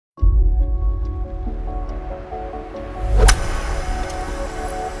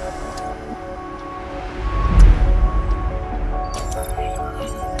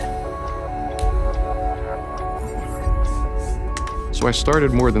So I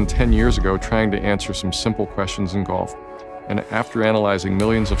started more than 10 years ago trying to answer some simple questions in golf. And after analyzing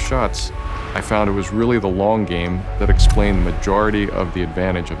millions of shots, I found it was really the long game that explained the majority of the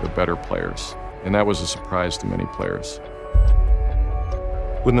advantage of the better players. And that was a surprise to many players.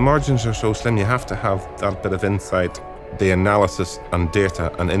 When the margins are so slim, you have to have that bit of insight, the analysis and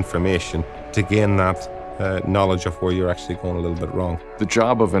data and information to gain that knowledge of where you're actually going a little bit wrong. The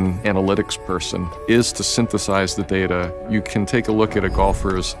job of an analytics person is to synthesize the data. You can take a look at a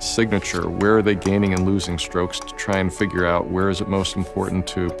golfer's signature. Where are they gaining and losing strokes to try and figure out where is it most important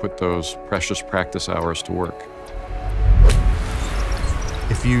to put those precious practice hours to work.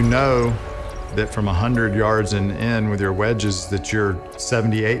 If you know that from 100 yards and in with your wedges that you're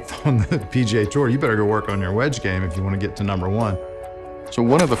 78th on the PGA Tour, you better go work on your wedge game if you want to get to #1. So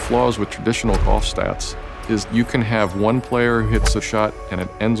one of the flaws with traditional golf stats is you can have one player who hits a shot and it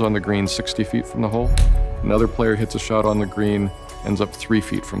ends on the green 60 feet from the hole. Another player hits a shot on the green, ends up 3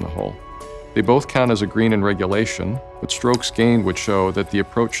 feet from the hole. They both count as a green in regulation, but strokes gained would show that the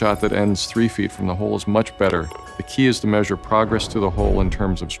approach shot that ends 3 feet from the hole is much better. The key is to measure progress to the hole in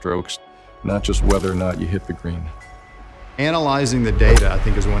terms of strokes, not just whether or not you hit the green. Analyzing the data, I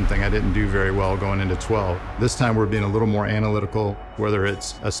think, is one thing I didn't do very well going into 12. This time we're being a little more analytical, whether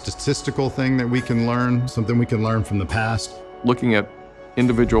it's a statistical thing that we can learn, something we can learn from the past. Looking at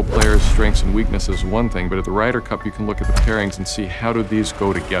individual players' strengths and weaknesses is one thing, but at the Ryder Cup you can look at the pairings and see how do these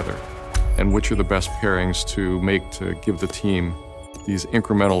go together and which are the best pairings to make to give the team these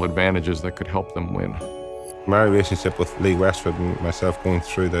incremental advantages that could help them win. My relationship with Lee Westwood and myself going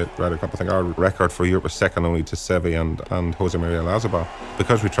through the Ryder Cup, I think our record for Europe was second only to Seve and Jose Maria Lazabal.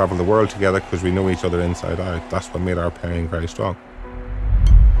 Because we travel the world together, because we know each other inside out, that's what made our pairing very strong.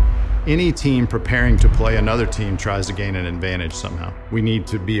 Any team preparing to play another team tries to gain an advantage somehow. We need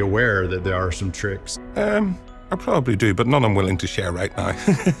to be aware that there are some tricks. I probably do, but none I'm willing to share right now.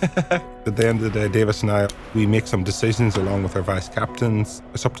 At the end of the day, Davis and I, we make some decisions along with our vice captains.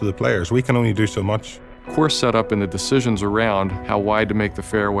 It's up to the players. We can only do so much. Course setup and the decisions around how wide to make the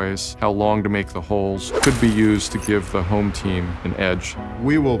fairways, how long to make the holes, could be used to give the home team an edge.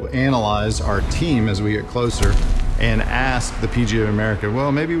 We will analyze our team as we get closer and ask the PGA of America,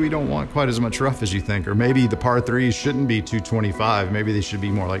 well, maybe we don't want quite as much rough as you think, or maybe the par threes shouldn't be 225, maybe they should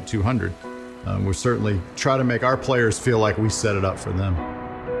be more like 200. We certainly try to make our players feel like we set it up for them.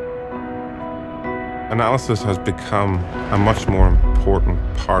 Analysis has become a much more important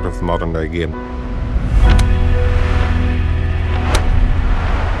part of the modern day game.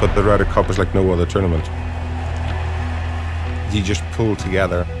 But the Ryder Cup is like no other tournament. You just pull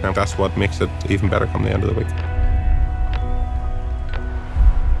together, and that's what makes it even better come the end of the week.